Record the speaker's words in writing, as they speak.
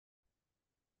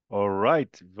All right,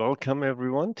 welcome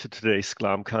everyone to today's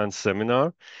GlomCon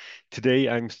seminar. Today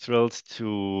I'm thrilled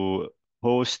to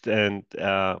host and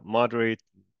moderate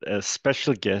a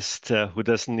special guest who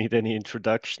doesn't need any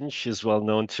introduction. She's well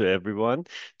known to everyone,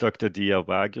 Dr. Dia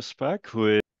Waguespack,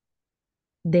 who is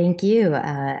Thank you.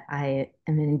 I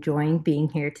am enjoying being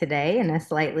here today in a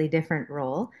slightly different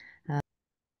role.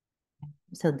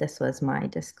 So this was my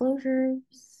disclosures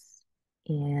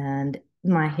and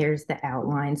here's the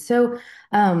outline. So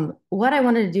what I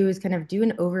wanted to do is kind of do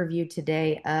an overview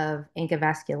today of ANCA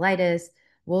vasculitis.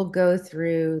 We'll go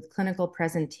through clinical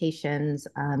presentations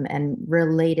and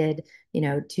related,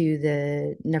 to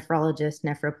the nephrologist,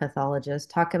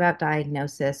 nephropathologist, talk about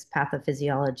diagnosis,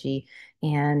 pathophysiology,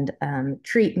 and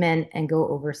treatment, and go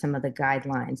over some of the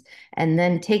guidelines. And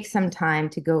then take some time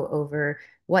to go over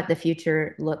what the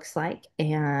future looks like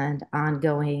and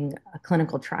ongoing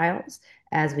clinical trials,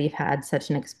 as we've had such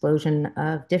an explosion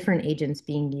of different agents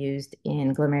being used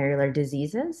in glomerular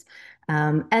diseases.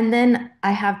 And then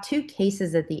I have two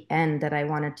cases at the end that I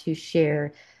wanted to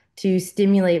share to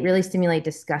really stimulate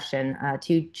discussion,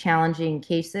 two challenging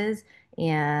cases,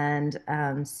 and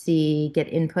get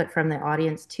input from the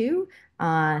audience too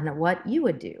on what you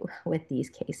would do with these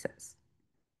cases.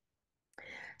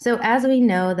 So as we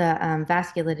know, the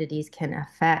vasculitides can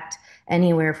affect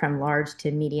anywhere from large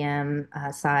to medium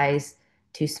size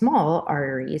to small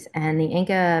arteries, and the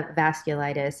ANCA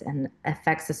vasculitis and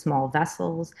affects the small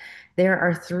vessels. There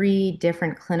are three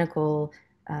different clinical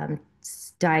um,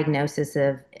 diagnoses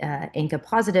of ANCA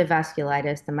positive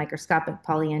vasculitis: the microscopic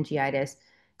polyangiitis,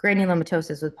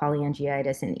 granulomatosis with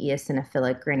polyangiitis, and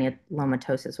eosinophilic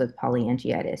granulomatosis with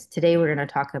polyangiitis. Today, we're going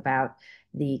to talk about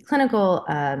the clinical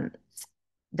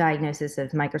diagnosis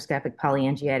of microscopic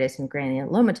polyangiitis and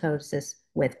granulomatosis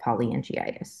with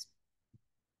polyangiitis.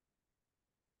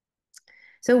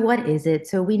 So what is it?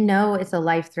 So we know it's a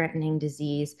life-threatening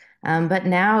disease, but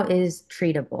now is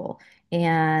treatable.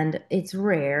 And it's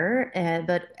rare,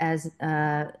 but as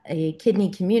a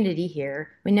kidney community here,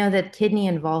 we know that kidney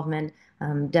involvement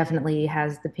definitely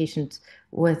has the patients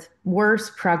with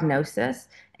worse prognosis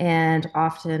and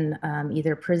often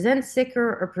either present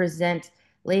sicker or present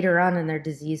later on in their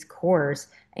disease course.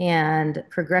 And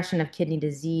progression of kidney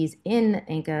disease in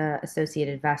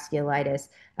ANCA-associated vasculitis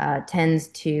tends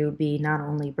to be not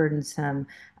only burdensome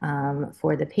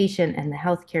for the patient and the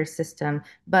healthcare system,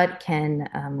 but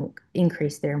can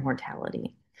increase their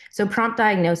mortality. So prompt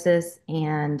diagnosis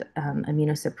and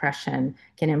immunosuppression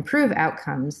can improve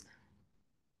outcomes,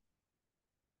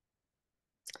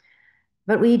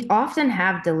 but we often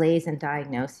have delays in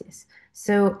diagnosis.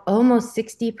 So almost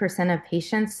 60% of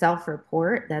patients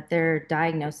self-report that their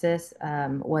diagnosis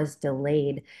was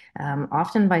delayed,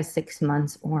 often by 6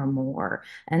 months or more.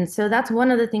 And so that's one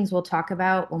of the things we'll talk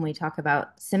about when we talk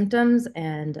about symptoms,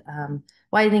 and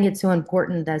why I think it's so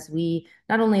important, as we,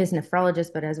 not only as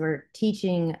nephrologists, but as we're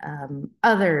teaching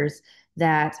others,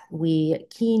 that we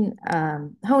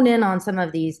hone in on some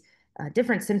of these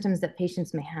different symptoms that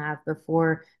patients may have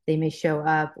before they may show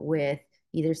up with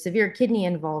either severe kidney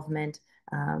involvement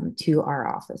to our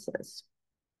offices.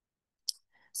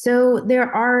 So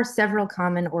there are several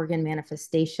common organ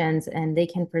manifestations, and they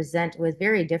can present with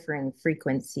very differing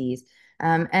frequencies.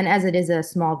 And as it is a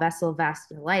small vessel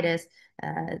vasculitis,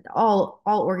 all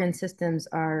organ systems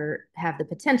have the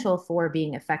potential for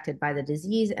being affected by the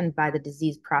disease and by the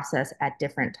disease process at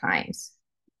different times.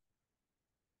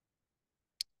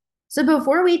 So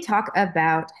before we talk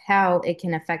about how it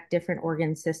can affect different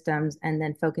organ systems and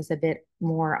then focus a bit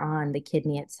more on the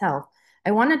kidney itself,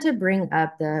 I wanted to bring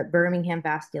up the Birmingham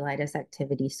Vasculitis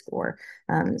Activity Score.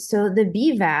 So the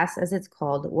BVAS, as it's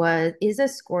called, is a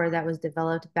score that was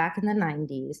developed back in the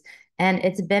 90s, and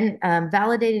it's been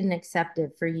validated and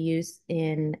accepted for use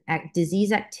in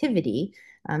disease activity.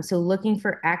 So looking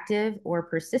for active or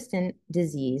persistent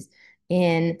disease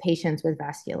in patients with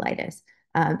vasculitis.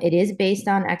 It is based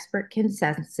on expert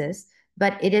consensus,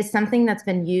 but it is something that's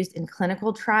been used in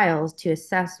clinical trials to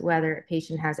assess whether a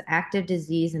patient has active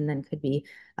disease and then could be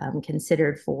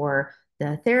considered for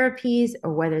the therapies,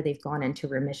 or whether they've gone into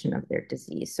remission of their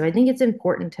disease. So I think it's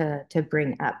important to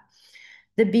bring up.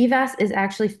 The BVAS is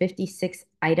actually 56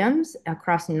 items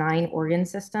across 9 organ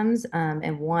systems,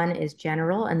 and one is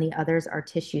general and the others are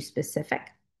tissue specific.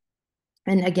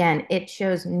 And again, it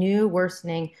shows new,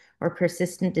 worsening, or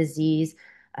persistent disease.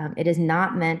 It is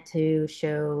not meant to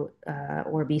show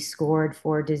or be scored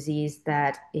for disease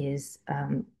that is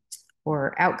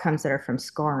or outcomes that are from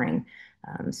scarring.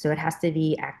 So it has to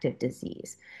be active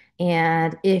disease.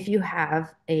 And if you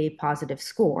have a positive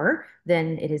score,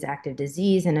 then it is active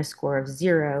disease, and a score of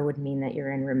 0 would mean that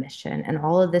you're in remission. And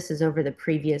all of this is over the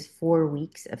previous 4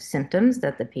 weeks of symptoms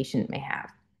that the patient may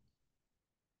have.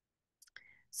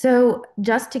 So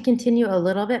just to continue a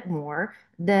little bit more,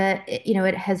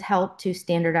 it has helped to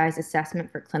standardize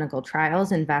assessment for clinical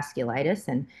trials in vasculitis.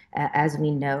 And as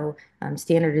we know,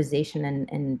 standardization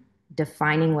and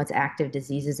defining what's active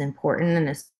disease is important,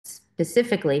 and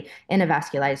specifically in a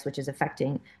vasculitis, which is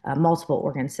affecting multiple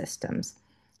organ systems.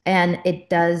 And it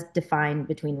does define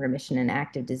between remission and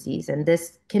active disease. And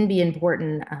this can be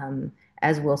important,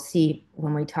 as we'll see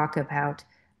when we talk about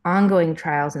ongoing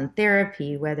trials and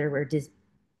therapy, whether we're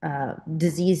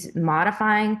disease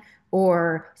modifying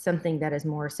or something that is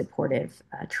more supportive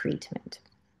treatment.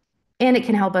 And it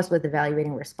can help us with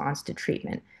evaluating response to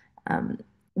treatment.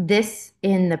 This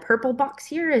in the purple box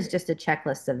here is just a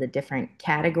checklist of the different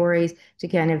categories to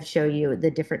kind of show you the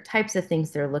different types of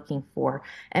things they're looking for.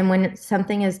 And when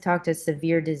something is talked as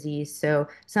severe disease, so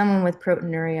someone with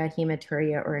proteinuria,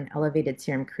 hematuria, or an elevated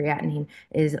serum creatinine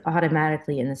is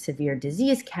automatically in the severe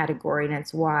disease category. And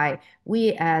it's why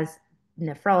we as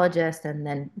nephrologists and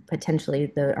then potentially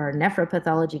our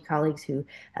nephropathology colleagues who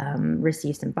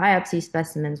receive some biopsy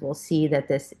specimens will see that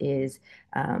this is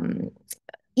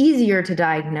easier to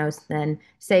diagnose than,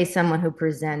 say, someone who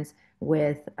presents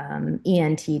with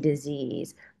ENT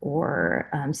disease or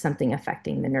something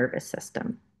affecting the nervous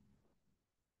system.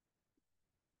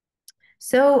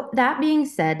 So that being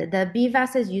said, the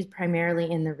BVAS is used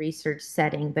primarily in the research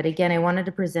setting, but again, I wanted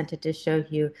to present it to show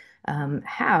you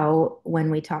how, when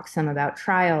we talk some about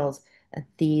trials,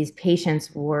 these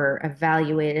patients were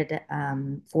evaluated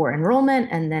for enrollment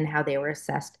and then how they were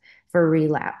assessed for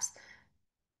relapse.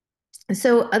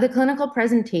 So the clinical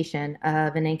presentation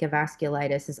of an ANCA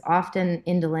vasculitis is often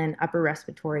indolent upper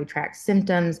respiratory tract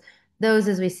symptoms. Those,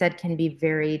 as we said, can be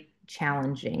very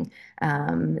challenging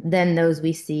than those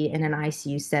we see in an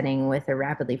ICU setting with a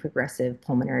rapidly progressive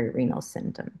pulmonary renal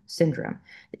syndrome.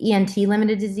 The ENT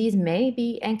limited disease may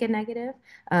be ANCA negative,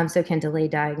 so can delay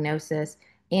diagnosis.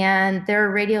 And there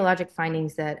are radiologic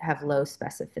findings that have low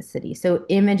specificity. So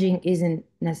imaging isn't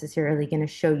necessarily going to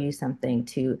show you something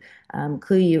to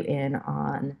clue you in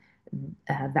on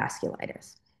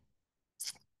vasculitis.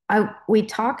 We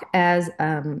talk as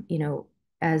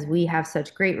we have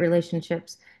such great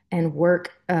relationships and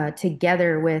work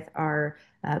together with our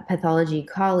pathology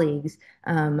colleagues,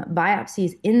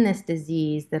 biopsies in this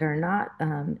disease that are not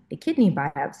kidney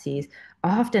biopsies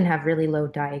often have really low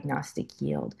diagnostic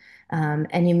yield.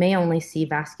 And you may only see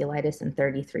vasculitis in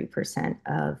 33%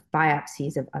 of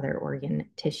biopsies of other organ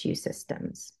tissue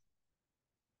systems.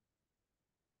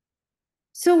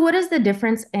 So what is the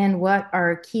difference and what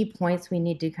are key points we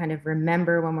need to kind of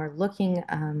remember when we're looking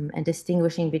and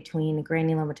distinguishing between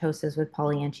granulomatosis with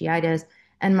polyangiitis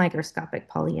and microscopic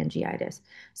polyangiitis?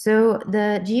 So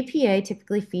the GPA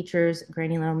typically features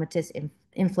granulomatous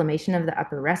inflammation of the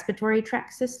upper respiratory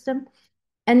tract system,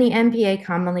 and the MPA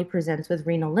commonly presents with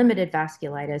renal limited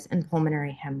vasculitis and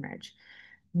pulmonary hemorrhage.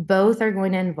 Both are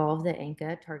going to involve the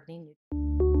ANCA targeting